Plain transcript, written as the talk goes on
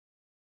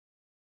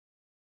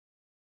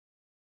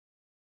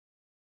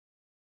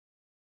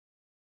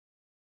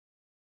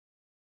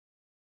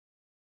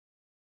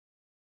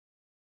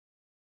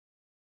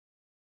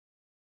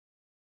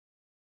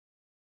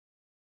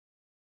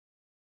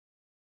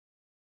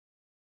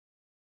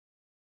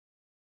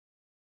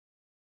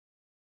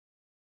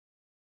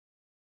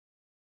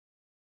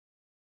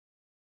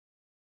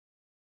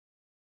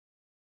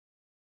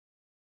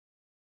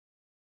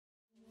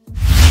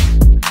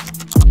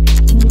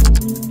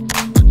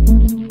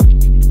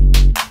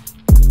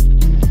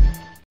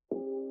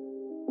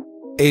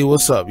Hey,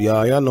 what's up,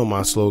 y'all? Y'all know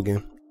my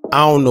slogan. I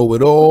don't know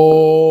it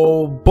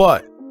all,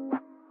 but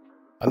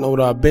I know what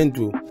I've been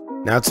through.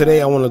 Now,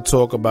 today I want to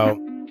talk about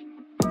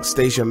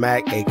Stacia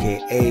Mack,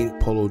 aka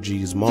Polo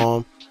G's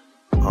mom.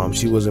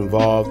 She was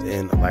involved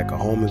in like a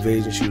home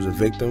invasion. She was a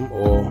victim,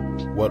 or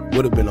what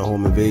would have been a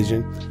home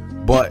invasion.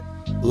 But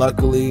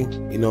luckily,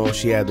 you know,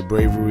 she had the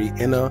bravery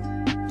in her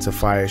to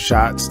fire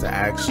shots to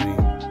actually,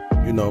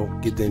 you know,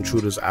 get the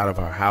intruders out of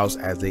her house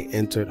as they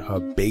entered her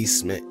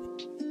basement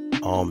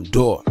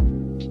door.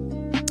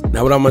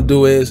 Now what I'm gonna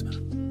do is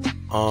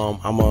I'm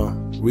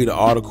gonna read an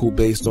article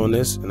based on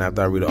this, and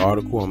after I read the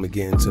article, I'm gonna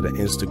get into the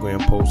Instagram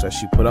post that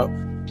she put up.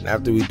 And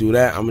after we do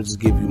that, I'm gonna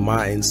just give you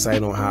my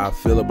insight on how I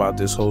feel about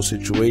this whole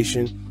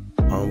situation,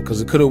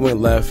 because it could have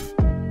went left.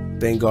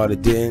 Thank God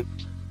it didn't.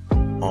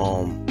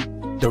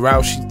 The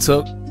route she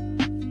took,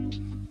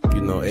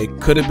 you know, it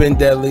could have been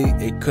deadly.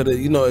 It could have,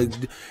 you know,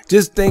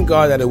 just thank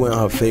God that it went in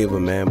her favor,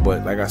 man.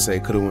 But like I said,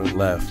 it could have went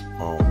left.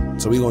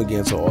 So we're gonna get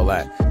into all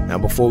that. Now,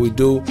 before we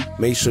do,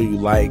 make sure you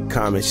like,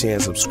 comment, share,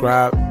 and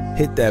subscribe.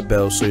 Hit that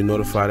bell so you're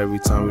notified every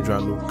time we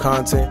drop new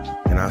content.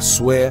 And I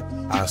swear,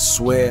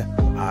 it's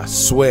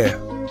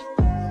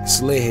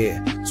lit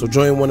here. So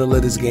join one of the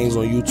latest games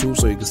on YouTube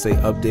so you can stay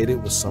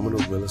updated with some of the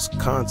realest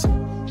content.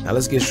 Now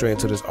let's get straight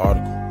into this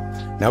article.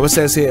 Now it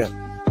says here,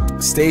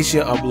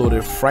 Stacia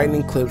uploaded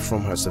frightening clips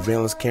from her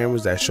surveillance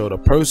cameras that showed a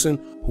person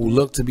who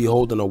looked to be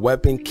holding a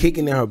weapon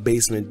kicking in her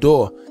basement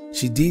door.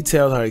 She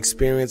detailed her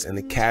experience in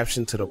the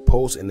caption to the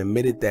post and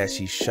admitted that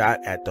she shot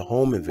at the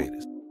home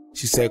invaders.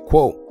 She said,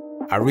 quote,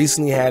 "I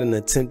recently had an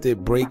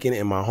attempted break-in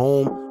in my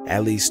home.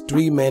 At least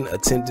 3 men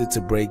attempted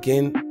to break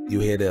in. You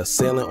hear the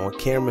assailant on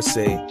camera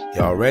say,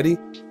 'Y'all ready?'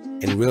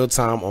 In real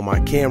time on my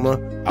camera,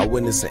 I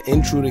witnessed an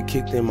intruder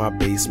kicked in my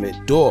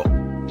basement door."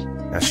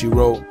 Now she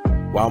wrote,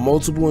 "While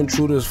multiple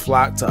intruders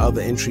flocked to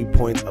other entry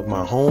points of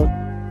my home,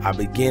 I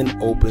began to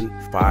open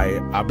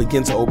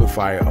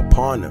fire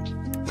upon them.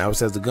 Now it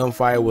says the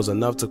gunfire was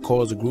enough to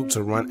cause the group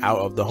to run out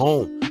of the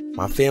home.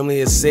 My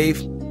family is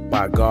safe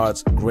by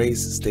God's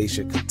grace,"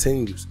 Stacia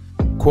continues.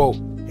 Quote,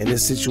 "In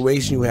this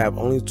situation, you have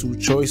only 2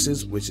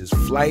 choices, which is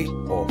flight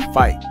or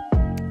fight.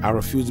 I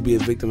refuse to be a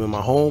victim in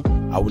my home.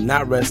 I will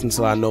not rest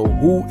until I know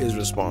who is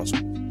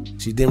responsible."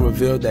 She then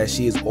revealed that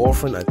she is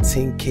offering a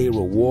 10K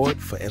reward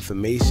for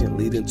information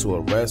leading to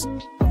arrest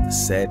of the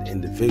said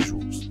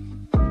individuals.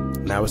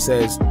 Now it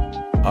says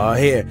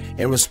here,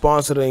 in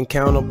response to the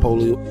encounter,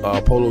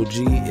 Polo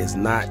G is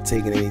not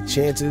taking any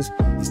chances.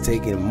 He's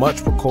taking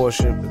much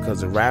precaution because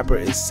the rapper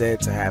is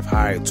said to have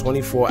hired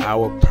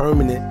 24-hour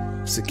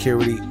permanent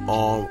security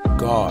armed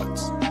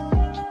guards.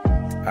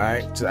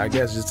 Alright, so I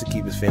guess just to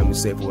keep his family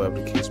safe, whatever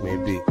the case may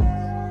be.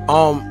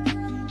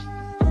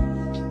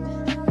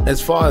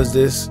 As far as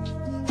this,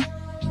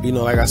 you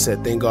know, like I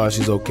said, thank God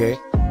she's okay.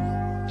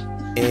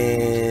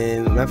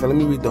 And matter of fact, let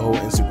me read the whole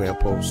Instagram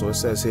post. So it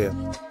says here,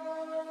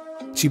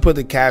 she put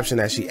the caption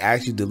that she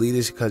actually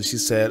deleted because she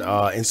said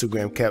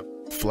Instagram kept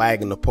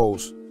flagging the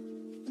post.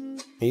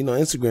 And you know,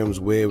 Instagram is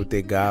weird with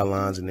their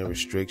guidelines and their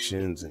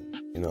restrictions, and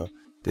you know,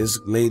 this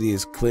lady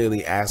is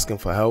clearly asking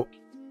for help.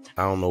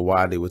 I don't know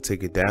why they would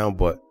take it down,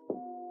 but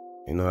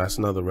you know, that's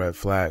another red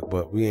flag.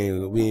 But we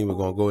ain't even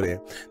gonna go there.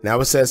 Now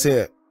it says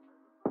here,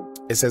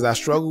 it says, "I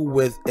struggle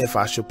with if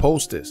I should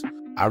post this.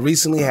 I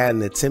recently had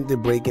an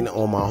attempted break-in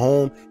on my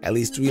home. At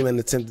least 3 men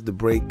attempted to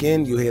break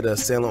in. You hear the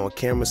assailant on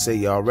camera say,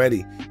 'Y'all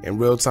ready?' In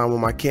real time on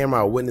my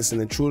camera, I witnessed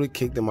an intruder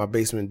kicked in my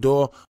basement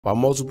door while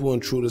multiple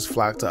intruders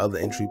flocked to other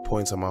entry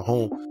points of my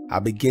home. I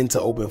began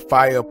to open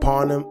fire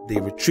upon them. They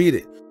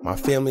retreated. My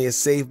family is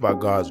safe by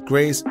God's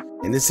grace.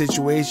 In this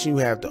situation, you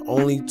have the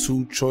only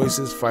 2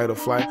 choices, fight or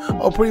flight."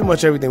 Oh, pretty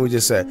much everything we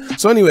just said.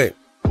 So anyway,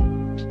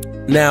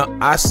 now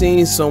I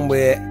seen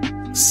somewhere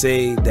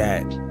say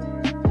that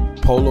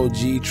Polo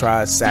G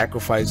tried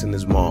sacrificing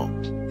his mom.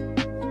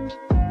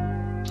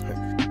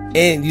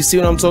 And you see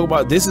what I'm talking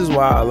about? This is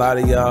why a lot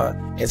of y'all,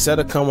 instead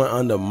of coming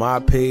under my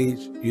page,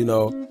 you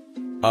know,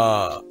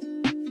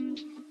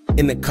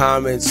 in the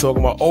comments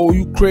talking about, "Oh,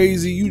 you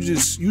crazy, you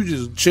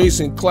just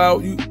chasing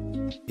clout,"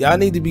 y'all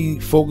need to be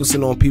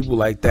focusing on people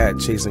like that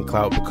chasing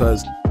clout,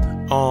 because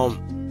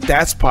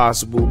that's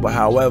possible, but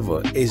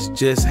however, it's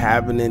just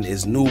happening.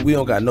 It's new. We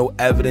don't got no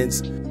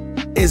evidence.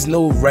 It's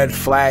no red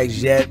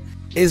flags yet.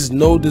 It's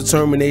no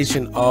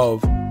determination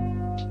of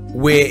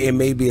where it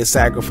may be a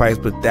sacrifice,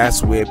 but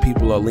that's where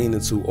people are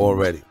leaning to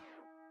already.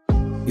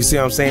 You see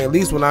what I'm saying? At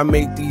least when I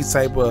make these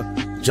type of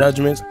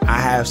judgments, I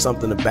have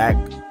something to back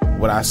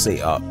what I say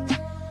up.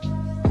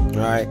 All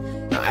right.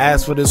 Now,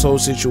 as for this whole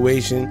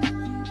situation,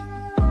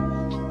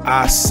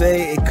 I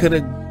say it could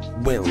have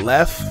went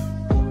left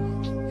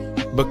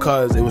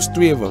because it was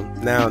 3 of them.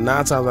 Now,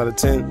 9 times out of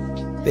 10,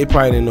 they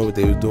probably didn't know what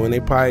they were doing. They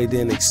probably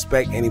didn't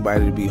expect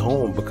anybody to be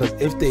home, because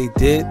if they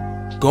did,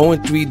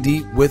 going 3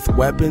 deep with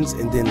weapons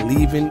and then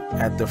leaving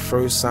at the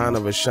first sign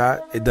of a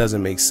shot, it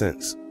doesn't make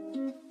sense.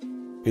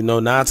 You know,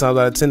 9 times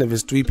out of 10, if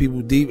it's 3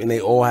 people deep and they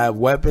all have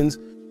weapons,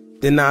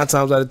 then 9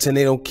 times out of 10,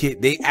 they don't care.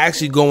 They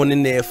actually going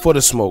in there for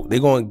the smoke. They're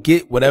going to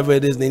get whatever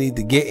it is they need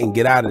to get and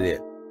get out of there.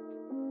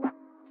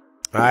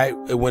 All right,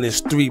 when it's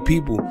 3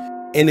 people.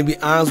 And to be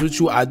honest with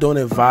you, I don't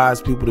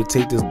advise people to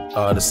take this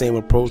the same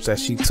approach that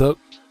she took.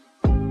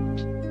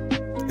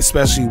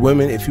 Especially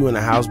women, if you're in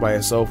a house by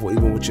yourself or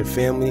even with your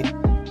family.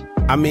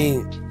 I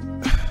mean,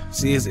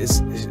 see, it's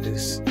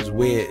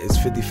weird. It's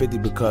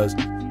 50-50 because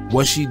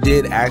what she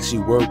did actually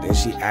worked, and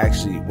she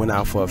actually went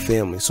out for her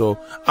family. So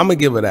I'm gonna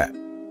give her that,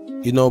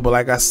 you know. But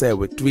like I said,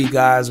 with 3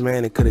 guys,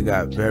 man, it could have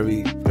got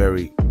very,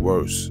 very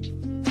worse.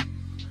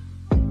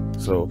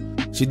 So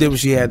she did what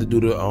she had to do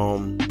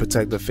to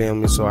protect her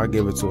family. So I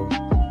give it to her.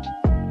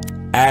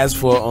 As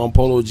for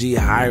Polo G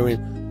hiring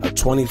a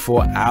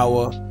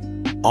 24-hour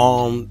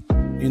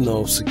you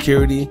know,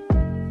 security.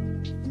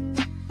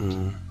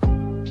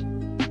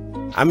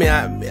 I mean,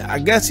 I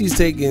guess he's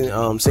taking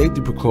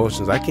safety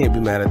precautions. I can't be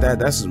mad at that.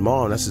 That's his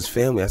mom, that's his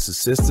family, that's his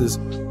sisters,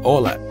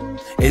 all that.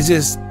 It's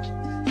just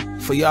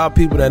for y'all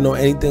people that know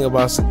anything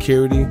about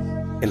security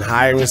and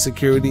hiring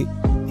security,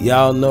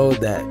 y'all know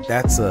that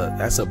that's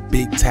a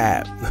big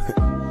tab.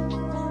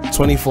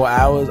 24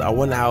 hours. I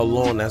wonder how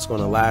long that's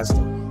gonna last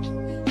him.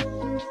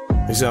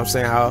 You see what I'm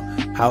saying?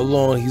 How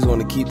long he's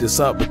gonna keep this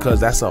up,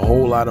 because that's a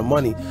whole lot of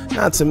money.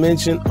 Not to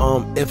mention,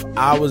 if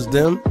I was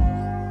them,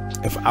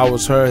 if I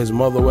was her, his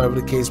mother, whatever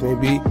the case may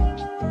be,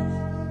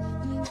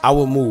 I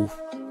would move.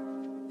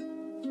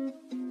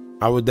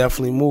 I would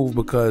definitely move,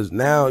 because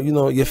now, you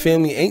know, your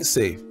family ain't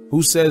safe.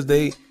 Who says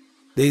they're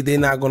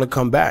not gonna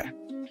come back?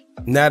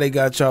 Now they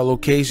got y'all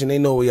location, they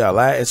know where y'all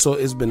at, and so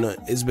it's been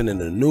in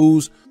the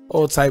news,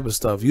 all type of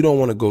stuff. You don't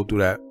want to go through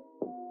that,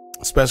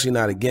 especially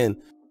not again.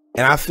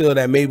 And I feel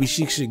that maybe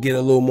she should get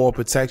a little more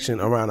protection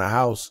around the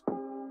house,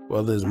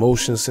 whether it's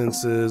motion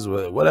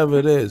sensors, whatever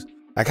it is.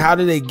 Like, how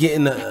do they get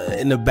in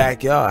the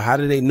backyard? How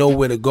do they know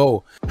where to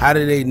go? How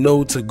do they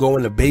know to go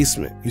in the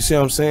basement? You see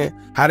what I'm saying?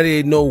 How do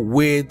they know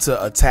where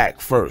to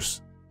attack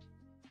first?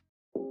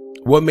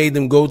 What made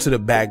them go to the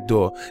back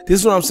door?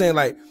 This is what I'm saying.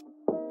 Like,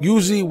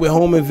 usually with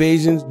home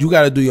invasions, you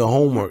got to do your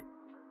homework.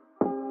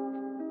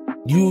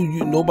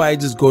 Nobody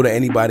just go to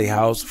anybody's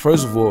house.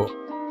 First of all,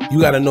 you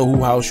got to know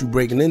who house you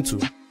breaking into.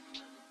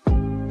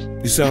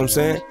 You see what I'm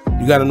saying?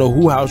 You got to know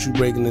who house you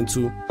breaking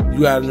into.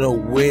 You got to know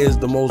where's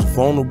the most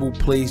vulnerable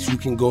place you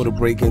can go to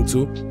break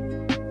into.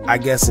 I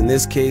guess in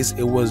this case,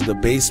 it was the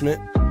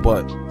basement,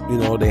 but you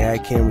know, they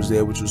had cameras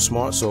there, which was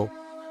smart. So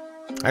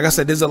like I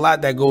said, there's a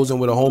lot that goes in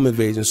with a home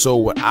invasion. So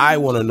what I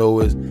want to know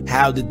is,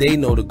 how did they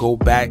know to go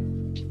back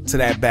to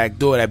that back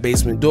door, that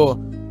basement door,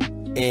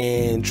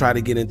 and try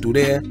to get in through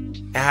there?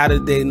 And how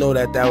did they know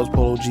that that was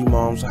Polo G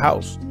mom's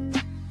house?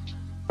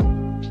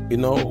 You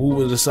know, who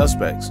were the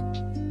suspects?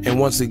 And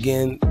once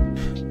again,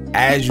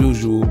 as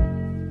usual,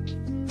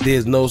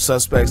 there's no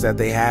suspects that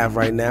they have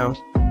right now.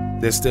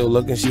 They're still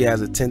looking. She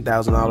has a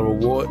 $10,000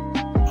 reward.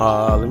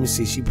 Let me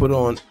see. She put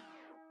on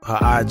her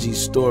IG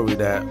story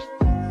that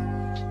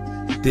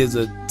there's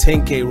a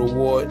 $10K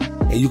reward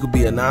and you could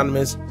be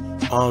anonymous.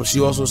 She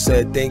also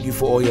said, thank you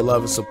for all your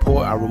love and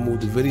support. I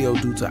removed the video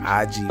due to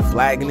IG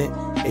flagging it.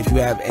 If you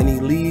have any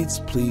leads,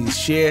 please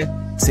share.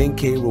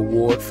 10K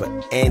reward for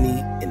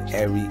any and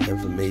every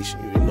information.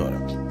 You know what I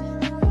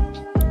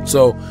mean?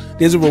 So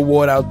there's a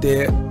reward out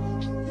there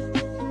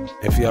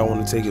if y'all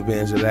want to take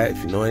advantage of that.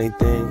 If you know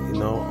anything, you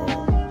know,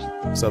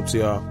 it's up to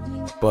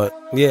y'all. But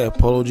yeah,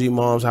 Polo G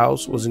mom's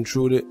house was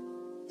intruded,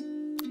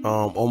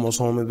 almost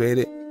home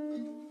invaded.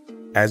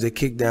 As they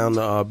kicked down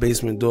the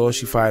basement door,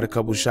 she fired a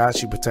couple shots.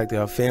 She protected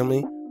her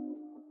family,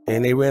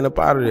 and they ran up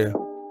out of there.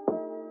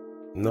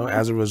 You know,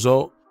 as a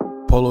result,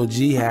 Polo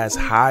G has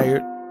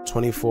hired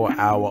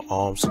 24-hour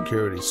armed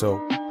security. So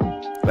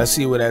let's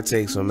see where that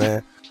takes her,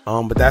 man.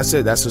 But that's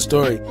it. That's the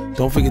story.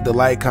 Don't forget to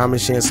like, comment,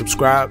 share, and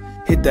subscribe.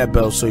 Hit that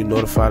bell so you're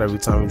notified every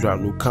time we drop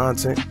new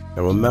content.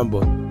 And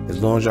remember,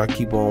 as long as y'all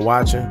keep on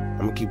watching, I'm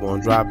gonna keep on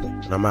dropping.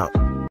 And I'm out.